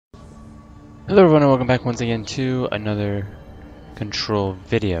Hello everyone and welcome back once again to another control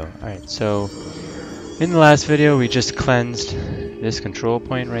video. Alright, so in the last video we just cleansed this control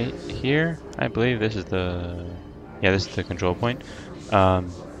point right here. I believe this is this is the control point.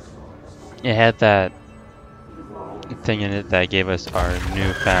 It had that thing in it that gave us our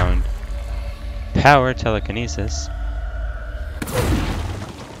newfound power, telekinesis.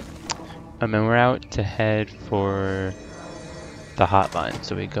 And we're out to head for the hotline.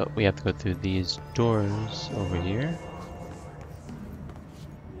 So we have to go through these doors over here.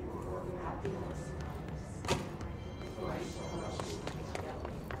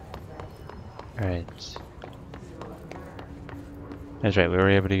 Alright. That's right, we were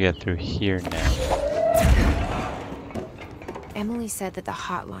able to get through here now. Emily said that the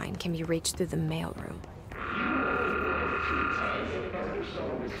hotline can be reached through the mailroom.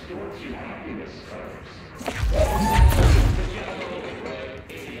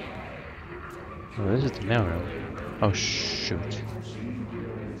 Oh, this is the mailroom. Oh, shoot.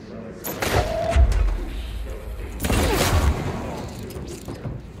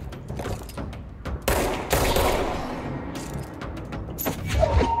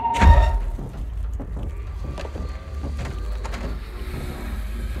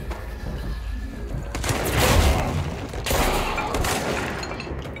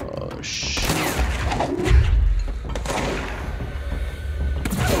 Oh, shoot.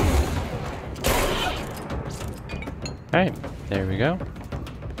 Alright, there we go.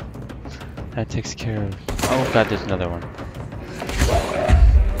 That takes care of... Oh god, there's another one.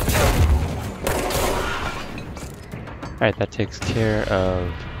 Alright, that takes care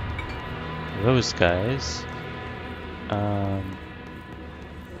of those guys. I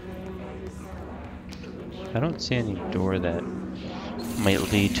don't see any door that might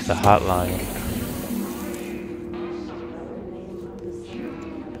lead to the hotline.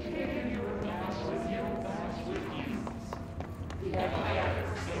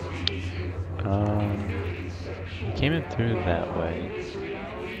 We came in through that way.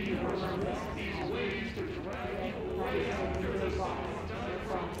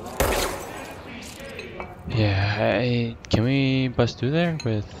 Yeah, can we bust through there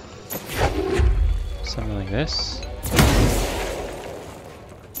with something like this?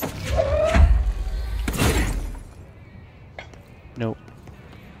 Nope.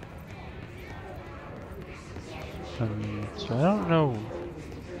 So I don't know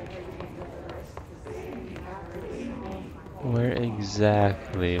where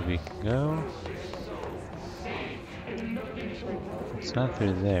exactly we can go. It's not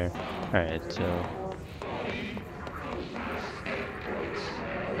through there. Alright, so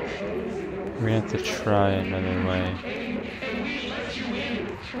we're gonna have to try another way.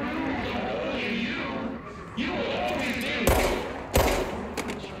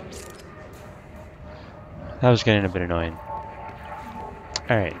 That was getting a bit annoying.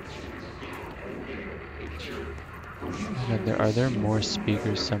 Alright. Are there more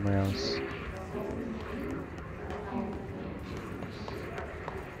speakers somewhere else?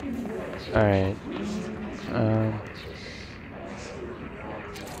 Alright.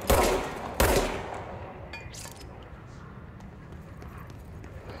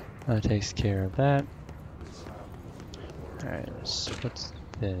 That takes care of that. Alright, so what's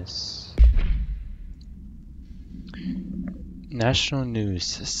this? National news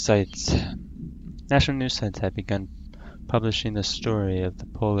sites have begun publishing the story of the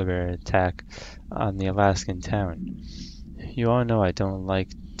polar bear attack on the Alaskan town. You all know I don't like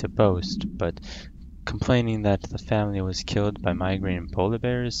to boast, but complaining that the family was killed by migrating polar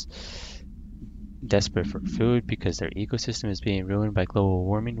bears, desperate for food because their ecosystem is being ruined by global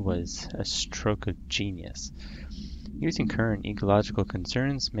warming, was a stroke of genius. Using current ecological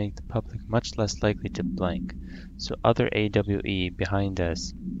concerns make the public much less likely to blank. So another AWE behind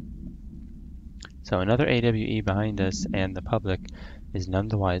us and the public is none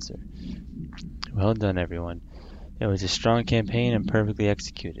the wiser. Well done, everyone. It was a strong campaign and perfectly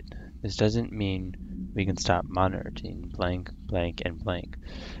executed. This doesn't mean we can stop monitoring blank, blank, and blank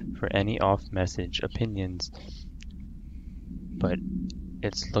for any off-message opinions, but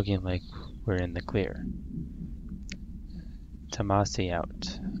it's looking like we're in the clear. Tamasi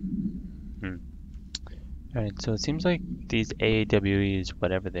out. Alright, so it seems like these AAWEs,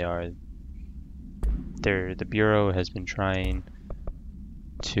 whatever they are, the Bureau has been trying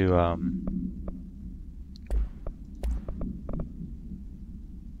to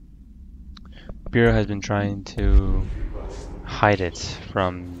hide it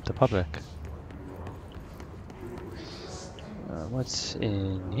from the public. What's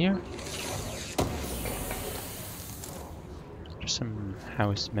in here? Just some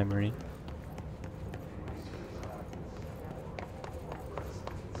house memory.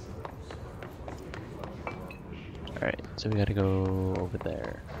 So we gotta go over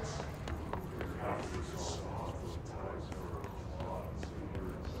there.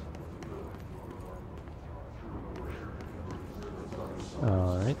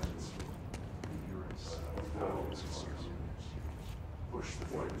 Alright.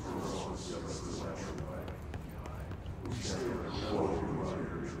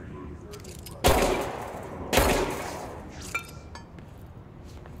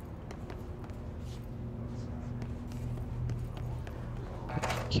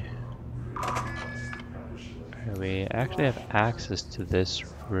 Okay. Alright, we actually have access to this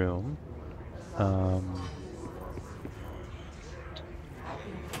room.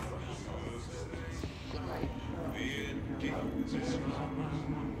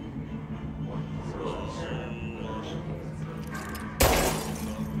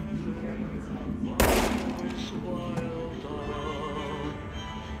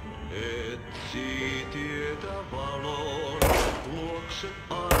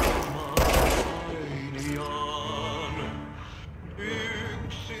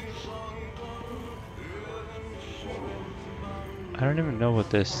 I don't even know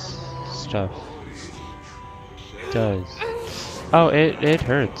what this stuff does. Oh, it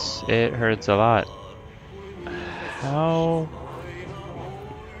hurts. It hurts a lot. How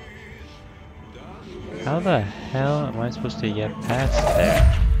the hell am I supposed to get past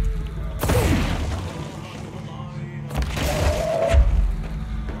there?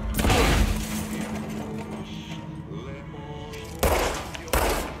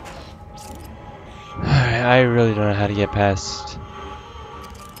 I really don't know how to get past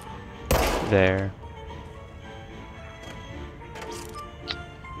there.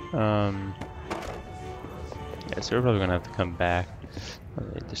 Yeah, so we're probably gonna have to come back.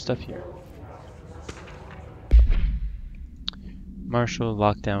 There's stuff here. Marshall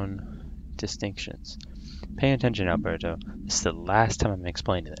lockdown distinctions. Pay attention, Alberto. This is the last time I'm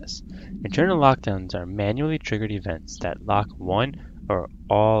explaining this. Internal lockdowns are manually triggered events that lock one or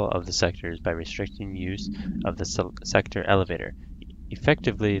all of the sectors by restricting use of the sector elevator,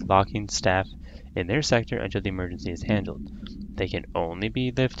 effectively locking staff in their sector until the emergency is handled. They can only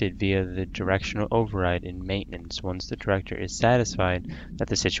be lifted via the directional override in maintenance once the director is satisfied that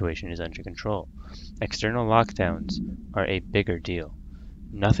the situation is under control. External lockdowns are a bigger deal.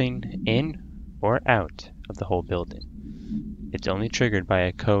 Nothing in or out of the whole building. It's only triggered by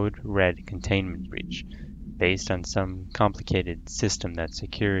a code red containment breach, based on some complicated system that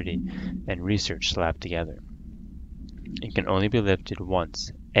security and research slap together. It can only be lifted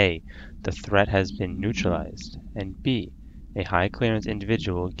once A. The threat has been neutralized, and B. A high clearance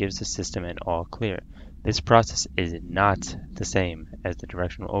individual gives the system an all clear. This process is not the same as the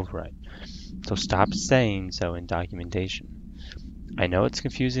directional override, so stop saying so in documentation. I know it's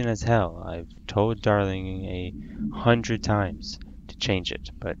confusing as hell. I've told Darling 100 times to change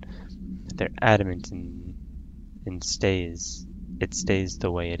it, but they're adamant and it stays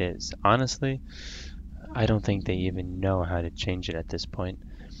the way it is. Honestly, I don't think they even know how to change it at this point.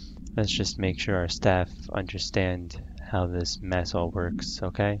 Let's just make sure our staff understand how this mess all works,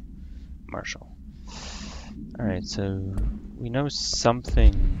 okay? Marshall. Alright, so we know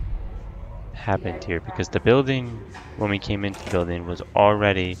something happened here because the building, when we came into the building, was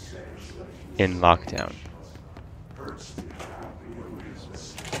already in lockdown.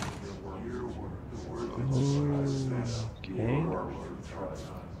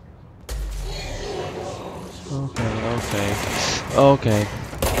 Okay.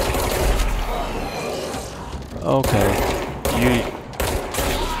 Okay.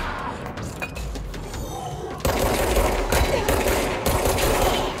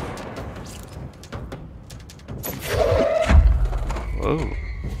 Whoa.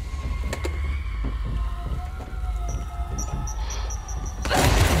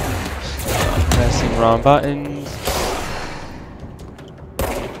 Pressing wrong buttons.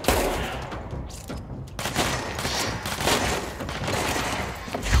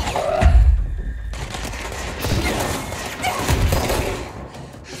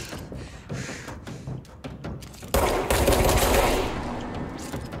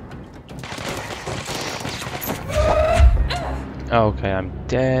 Okay, I'm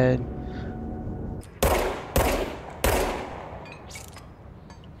dead.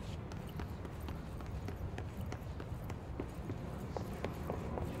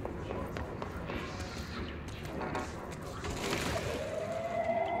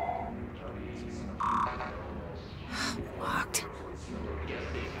 Locked.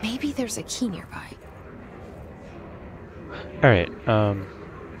 Maybe there's a key nearby. Alright,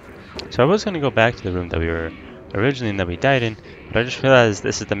 so I was gonna go back to the room that we were originally that we died in, but I just realized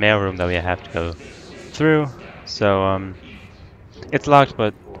this is the mail room that we have to go through. So, it's locked,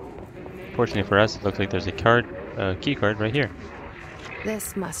 but fortunately for us, it looks like there's a key card right here.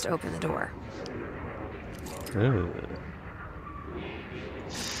 This must open the door. Ooh.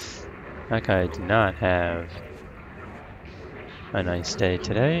 That guy did not have a nice day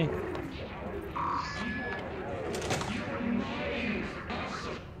today.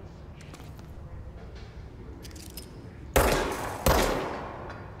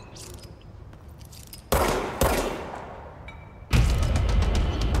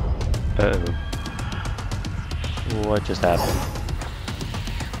 Uh-oh. What just happened?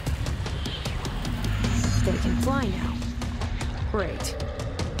 They can fly now. Great.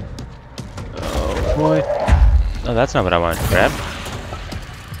 Oh boy. Oh, that's not what I wanted to grab.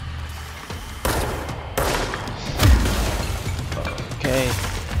 Okay.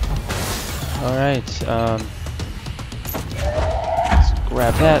 Alright, let's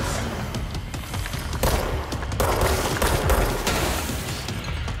grab that.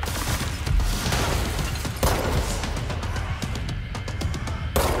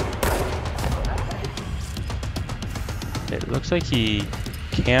 It looks like he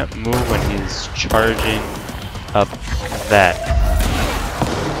can't move when he's charging up that.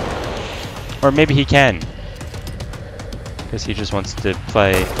 Or maybe he can. Because he just wants to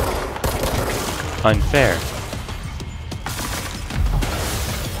play unfair.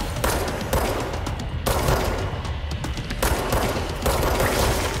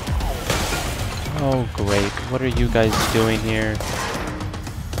 Oh great, what are you guys doing here?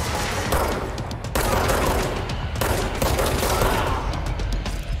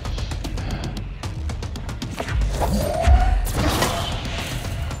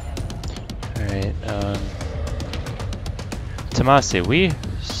 Tomasi, we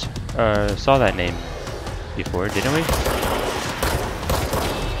saw that name before, didn't we?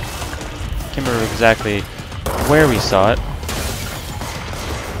 Can't remember exactly where we saw it,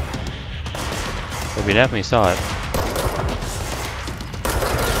 but we definitely saw it.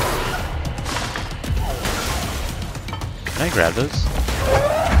 Can I grab those?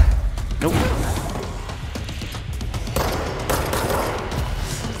 Nope.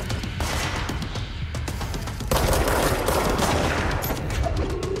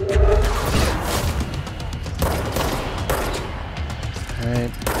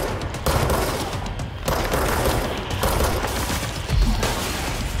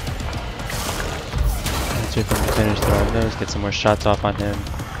 See if we can finish throwing those, get some more shots off on him.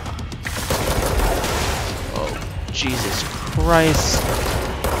 Oh, Jesus Christ.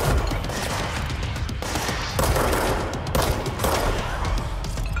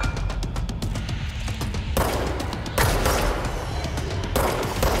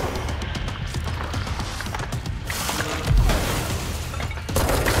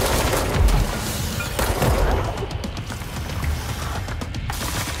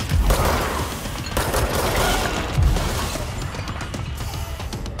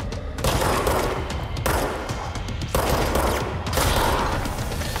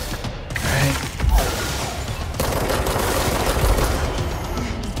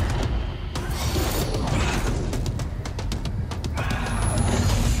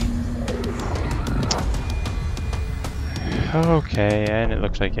 Okay, and it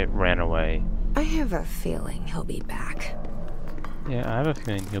looks like it ran away. I have a feeling he'll be back. Yeah, I have a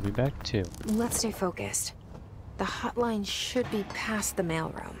feeling he'll be back too. Let's stay focused. The hotline should be past the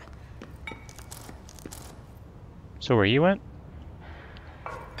mailroom. So where you went?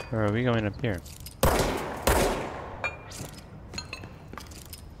 Or are we going up here?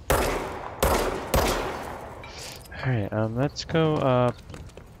 Alright, let's go up.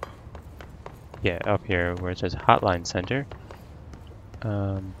 Yeah, up here where it says Hotline Center.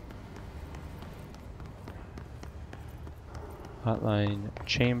 Hotline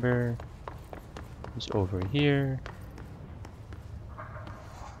Chamber is over here.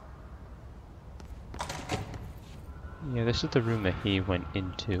 Yeah, this is the room that he went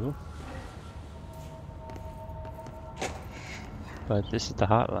into. But this is the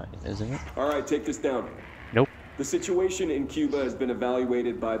hotline, isn't it? Alright, take this down. Nope. The situation in Cuba has been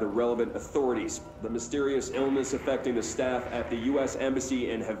evaluated by the relevant authorities. The mysterious illness affecting the staff at the U.S.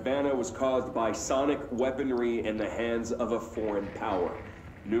 Embassy in Havana was caused by sonic weaponry in the hands of a foreign power.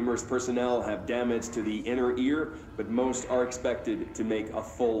 Numerous personnel have damage to the inner ear, but most are expected to make a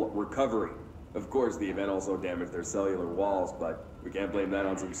full recovery. Of course, the event also damaged their cellular walls, but we can't blame that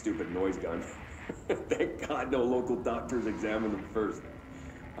on some stupid noise gun. Thank God no local doctors examined them first.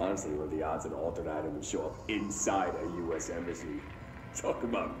 Honestly, what are the odds an altered item would show up inside a U.S. embassy? Talk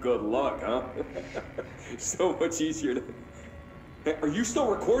about good luck, huh? So much easier to... Hey, are you still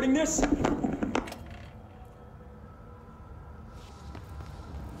recording this?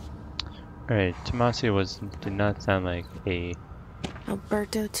 Alright, Tomasi did not sound like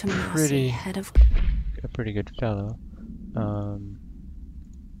Alberto Tomasi, Pretty- head of... a pretty good fellow.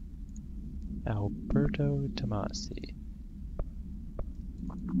 Alberto Tomasi.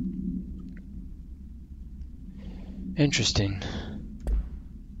 Interesting.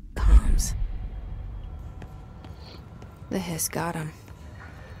 comms. The hiss got him.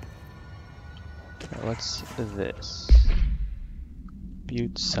 What's this?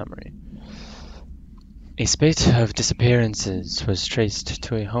 Butte summary. A spate of disappearances was traced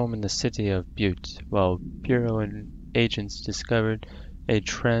to a home in the city of Butte, while Bureau agents discovered a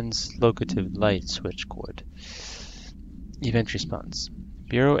translocative light switch cord. Event response.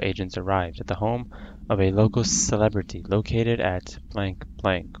 Bureau agents arrived at the home of a local celebrity located at blank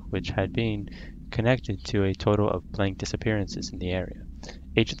blank, which had been connected to a total of blank disappearances in the area.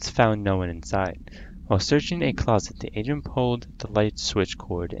 Agents found no one inside. While searching a closet, the agent pulled the light switch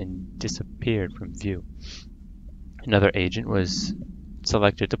cord and disappeared from view. Another agent was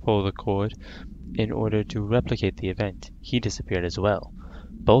selected to pull the cord in order to replicate the event. He disappeared as well.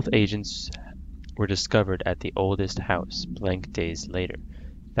 Both agents were discovered at the oldest house, blank days later,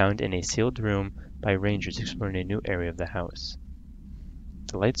 found in a sealed room by rangers exploring a new area of the house.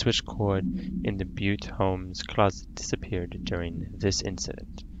 The light switch cord in the Butte home's closet disappeared during this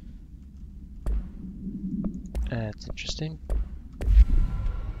incident. That's interesting.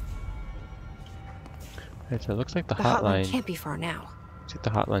 Alright, so it looks like the hotline can't be far now. looks like the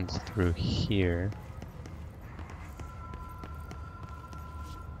hotline's through here.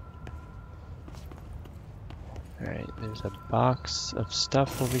 Alright, there's a box of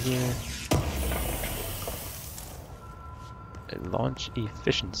stuff over here. Launch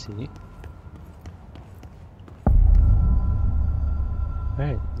efficiency.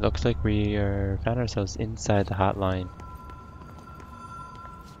 Alright, looks like we found ourselves inside the hotline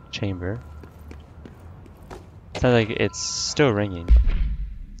chamber. Sounds like it's still ringing.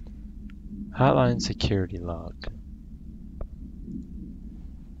 Hotline security log.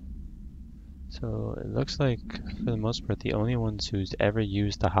 So it looks like, for the most part, the only ones who's ever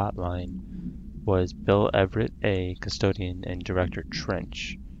used the hotline was Bill Everett, a custodian, and Director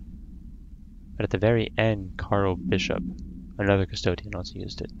Trench. But at the very end, Carl Bishop, another custodian, also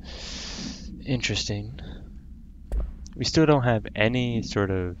used it. Interesting. We still don't have any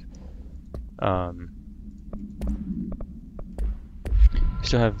sort of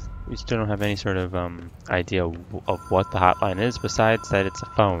we still don't have any sort of idea of what the hotline is, besides that it's a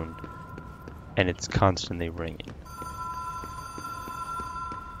phone and it's constantly ringing.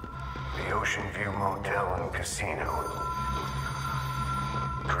 The Ocean View Motel and Casino.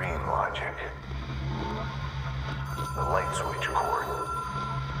 Dream Logic. The light switch cord.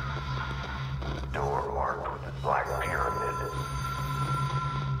 Door marked with the black pyramid.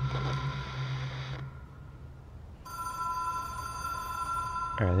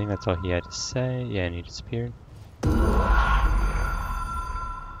 Alright, I think that's all he had to say. Yeah, and he disappeared.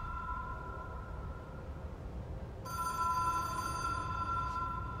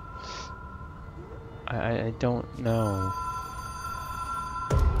 I don't know.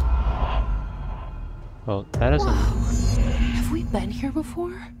 Well, that isn't... Have we been here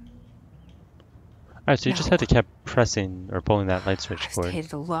before? Alright, so you just had to keep pressing or pulling that light switch I've cord. stayed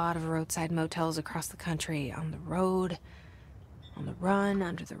at a lot of roadside motels across the country, on the road, on the run,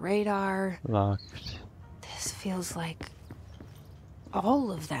 under the radar. Locked. This feels like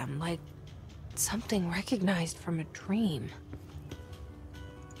all of them, like something recognized from a dream.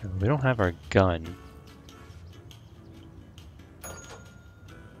 We don't have our gun.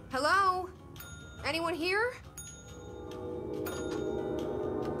 Hello? Anyone here?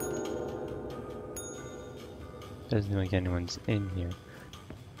 Doesn't seem like anyone's in here.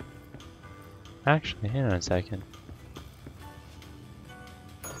 Actually, hang on a second.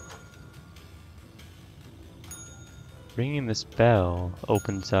 Ringing this bell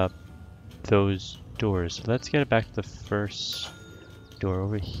opens up those doors. So let's get it back to the first door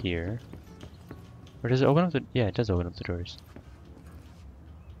over here. Or does it open up the... Yeah, it does open up the doors.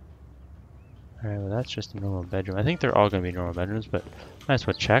 Alright, well that's just a normal bedroom. I think they're all going to be normal bedrooms, but might as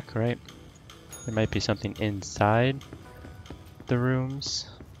well check, right? There might be something inside the rooms.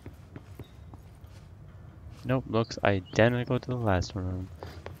 Nope, looks identical to the last room.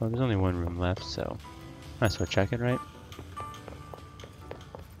 Well, there's only one room left, so might as well check it, right?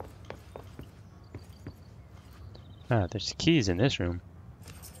 Ah, there's keys in this room.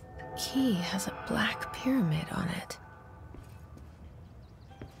 Key has a black pyramid on it.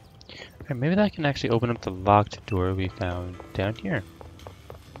 Okay, maybe that can actually open up the locked door we found down here.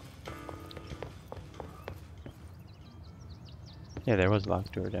 Yeah, there was a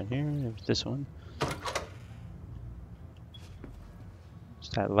locked door down here. There was this one. It's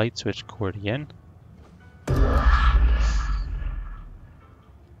that light switch cord again.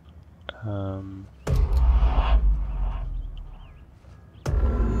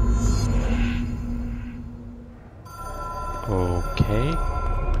 Okay.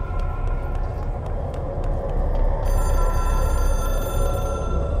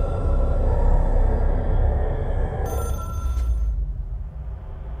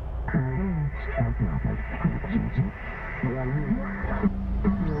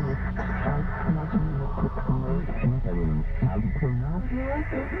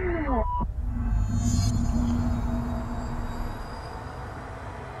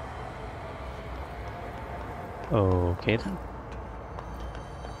 Okay then.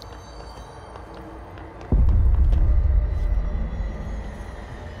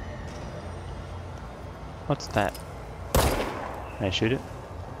 What's that? Can I shoot it?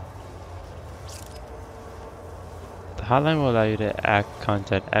 The hotline will allow you to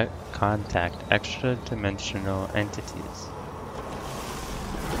contact extra-dimensional entities.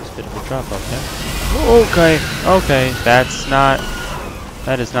 It's a bit of a drop off there. Okay, that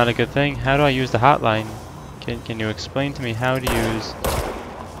is not a good thing. How do I use the hotline? Can you explain to me how to use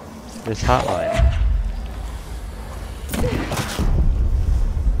this hotline?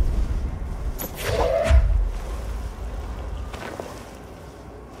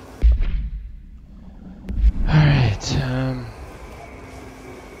 Alright,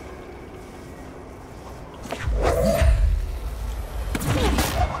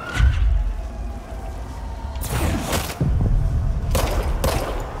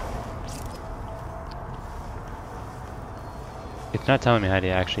 it's not telling me how to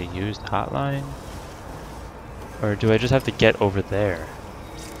actually use the hotline. Or do I just have to get over there?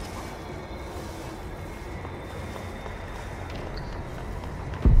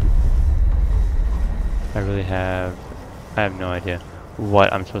 I have no idea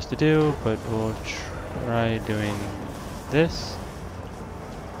what I'm supposed to do, but we'll try doing this.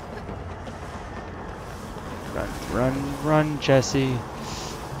 Run, Jesse.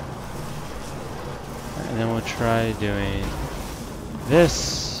 And then we'll try doing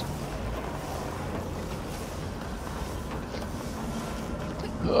this.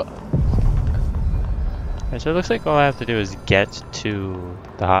 Alright, so it looks like all I have to do is get to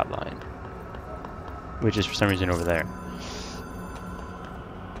the hotline, which is for some reason over there.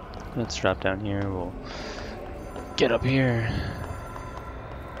 Let's drop down here. We'll get up here.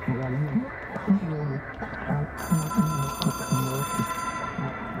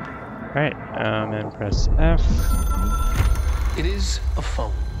 Alright, and press F. It is a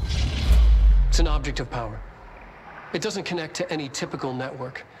phone. It's an object of power. It doesn't connect to any typical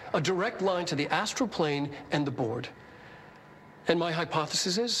network. A direct line to the astral plane and the board. And my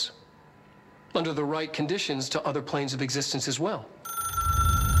hypothesis is, under the right conditions, to other planes of existence as well.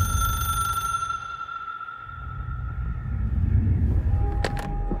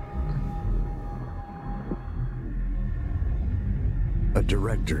 A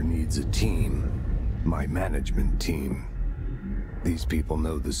director needs a team. My management team. These people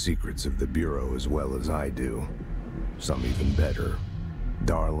know the secrets of the Bureau as well as I do. Some even better.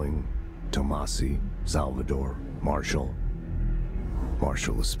 Darling, Tomasi, Salvador, Marshall.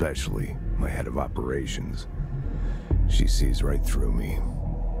 Marshall especially, my head of operations. She sees right through me.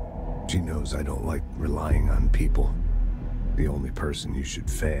 She knows I don't like relying on people. The only person you should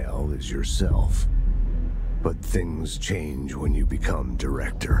fail is yourself. But things change when you become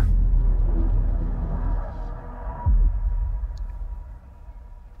director.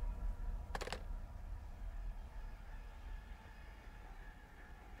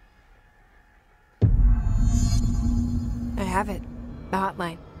 I have it. The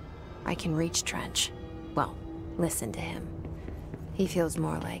hotline. I can reach Trench. Well, listen to him. He feels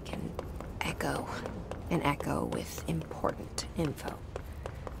more like an echo. An echo with important info.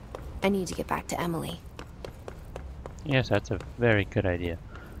 I need to get back to Emily. Yes, that's a very good idea.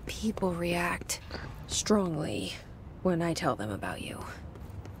 People react strongly when I tell them about you.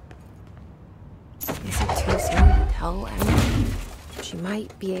 Is it too soon to tell Emily? She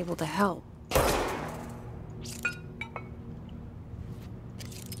might be able to help.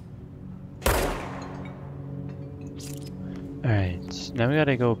 Alright, now we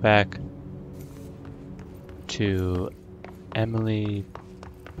gotta go back to Emily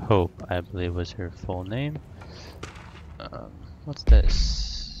Pope, I believe was her full name. What's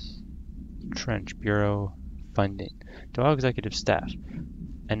this? Trench Bureau funding. To all executive staff,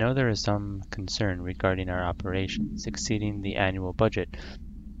 I know there is some concern regarding our operations exceeding the annual budget.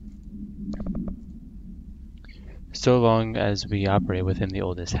 So long as we operate within the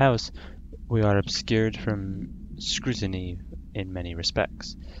oldest house, we are obscured from scrutiny in many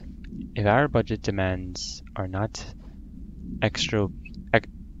respects. If our budget demands are not exorbitant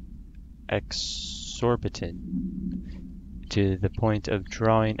to the point of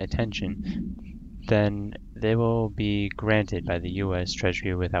drawing attention, then they will be granted by the U.S.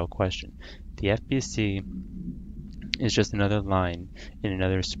 Treasury without question. The FBC is just another line in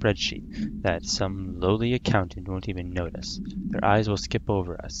another spreadsheet that some lowly accountant won't even notice. Their eyes will skip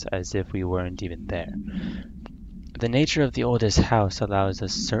over us as if we weren't even there. The nature of the oldest house allows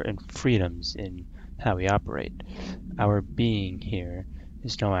us certain freedoms in how we operate. Our being here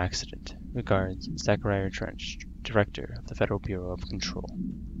is no accident. Regards, Zachariah Trench, Director of the Federal Bureau of Control.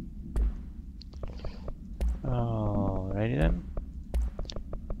 Alrighty then.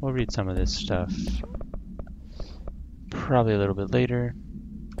 We'll read some of this stuff probably a little bit later.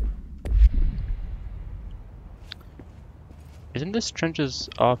 Isn't this Trench's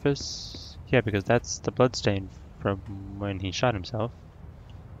office? Yeah, because that's the bloodstain from when he shot himself.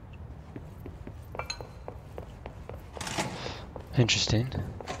 Interesting.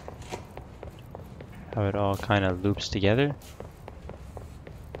 How it all kind of loops together.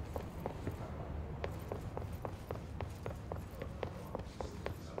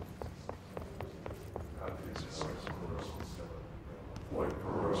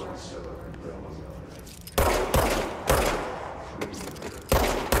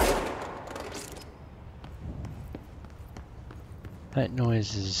 That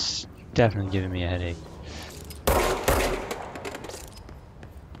noise is definitely giving me a headache.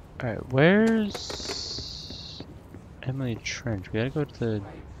 Alright, where's Emily Trench? We gotta go to the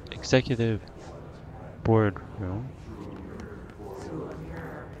executive board room.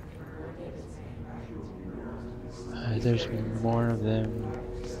 There's more of them.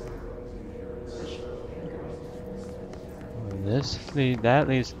 That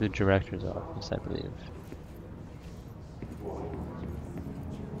leads to the director's office, I believe.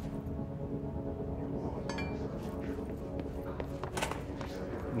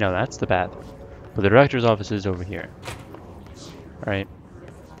 No, that's the bathroom. But the director's office is over here. Right?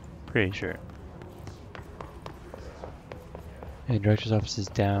 Pretty sure. And the director's office is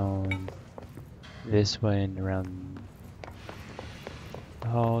down this way and around the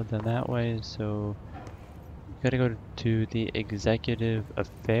hall, then that way, so we gotta go to the executive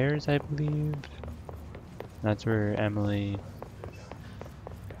affairs, I believe. That's where Emily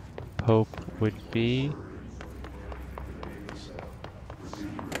Pope would be.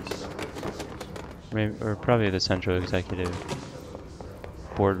 Maybe, or probably the central executive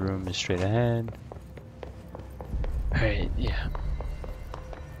boardroom is straight ahead. Alright, yeah.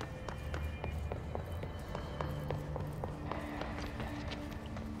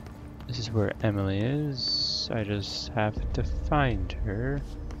 This is where Emily is. I just have to find her.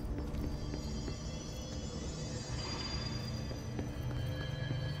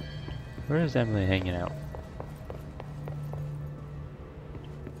 Where is Emily hanging out?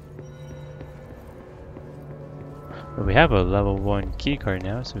 But we have a level 1 keycard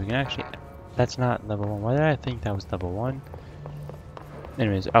now, so we can actually... That's not level 1. Why did I think that was level 1?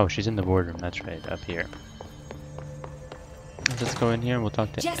 Anyways, oh, she's in the boardroom. That's right, up here. Let's go in here and we'll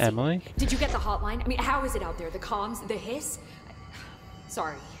talk to Jesse, Emily. Did you get the hotline? I mean, how is it out there? The comms? The hiss?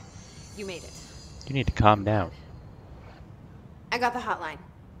 Sorry. You made it. You need to calm down. I got the hotline.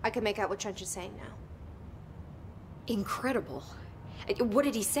 I can make out what Trench is saying now. Incredible. What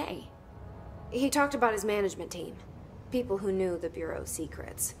did he say? He talked about his management team. People who knew the Bureau's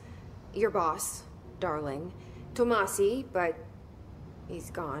secrets. Your boss, Darling. Tomasi, but he's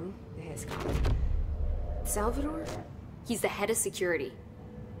gone. He's gone. Salvador? He's the head of security.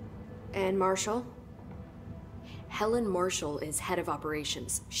 And Marshall? Helen Marshall is head of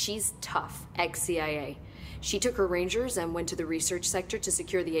operations. She's tough, ex-CIA. She took her Rangers and went to the research sector to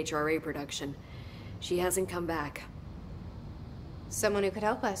secure the HRA production. She hasn't come back. Someone who could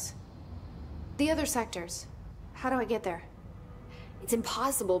help us. The other sectors. How do I get there? It's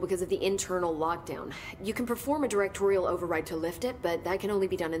impossible because of the internal lockdown. You can perform a directorial override to lift it, but that can only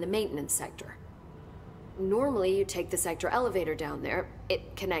be done in the maintenance sector. Normally, you take the sector elevator down there.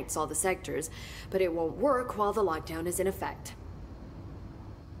 It connects all the sectors, but it won't work while the lockdown is in effect.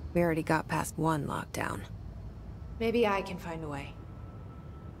 We already got past one lockdown. Maybe I can find a way.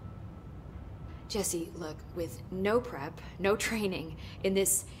 Jesse, look, with no prep, no training, in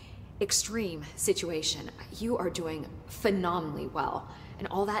this extreme situation, you are doing phenomenally well. And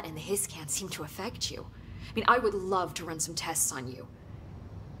all that and the hiss can't seem to affect you. I mean, I would love to run some tests on you.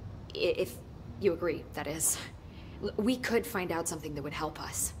 If you agree, that is. We could find out something that would help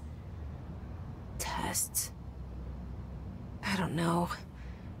us. Tests? I don't know.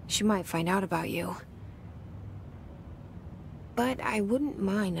 She might find out about you. But I wouldn't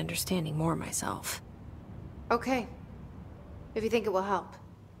mind understanding more myself. Okay. If you think it will help.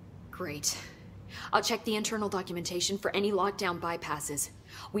 Great. I'll check the internal documentation for any lockdown bypasses.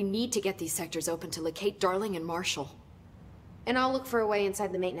 We need to get these sectors open to locate Darling and Marshall. And I'll look for a way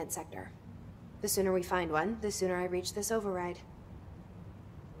inside the maintenance sector. The sooner we find one, the sooner I reach this override.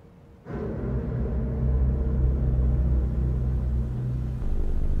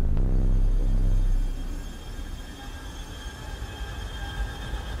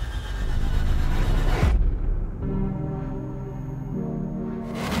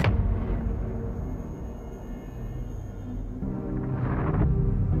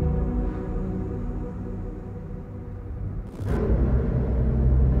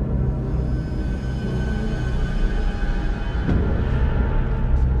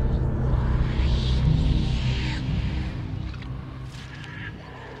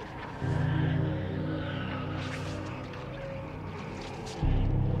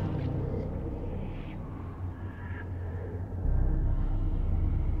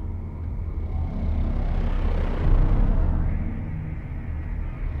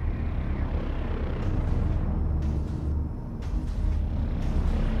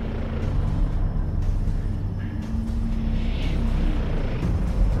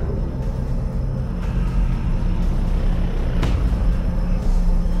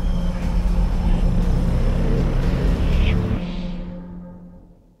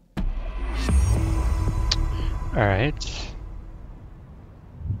 Alright.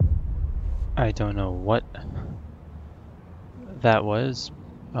 I don't know what that was.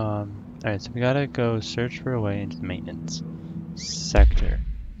 Alright, so we gotta go search for a way into the maintenance sector.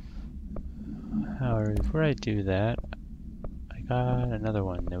 However, before I do that, I got another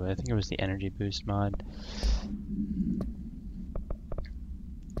one. I think it was the energy boost mod.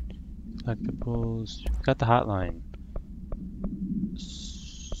 Collectibles. Got the hotline.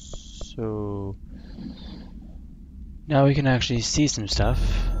 So now we can actually see some stuff.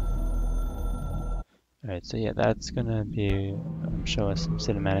 Alright, so yeah, that's gonna be show us some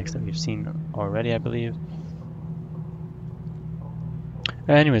cinematics that we've seen already, I believe.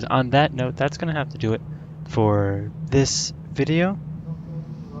 Anyways, on that note, that's gonna have to do it for this video.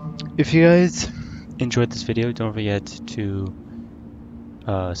 If you guys enjoyed this video, don't forget to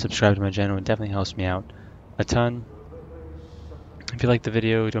subscribe to my channel. It definitely helps me out a ton. If you like the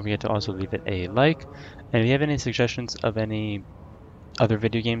video, don't forget to also leave it a like. And if you have any suggestions of any other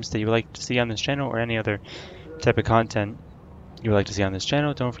video games that you would like to see on this channel, or any other type of content you would like to see on this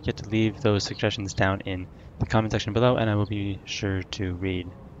channel, don't forget to leave those suggestions down in the comment section below, and I will be sure to read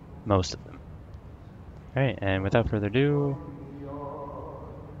most of them. Alright, and without further ado,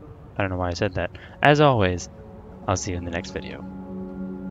 I don't know why I said that. As always, I'll see you in the next video.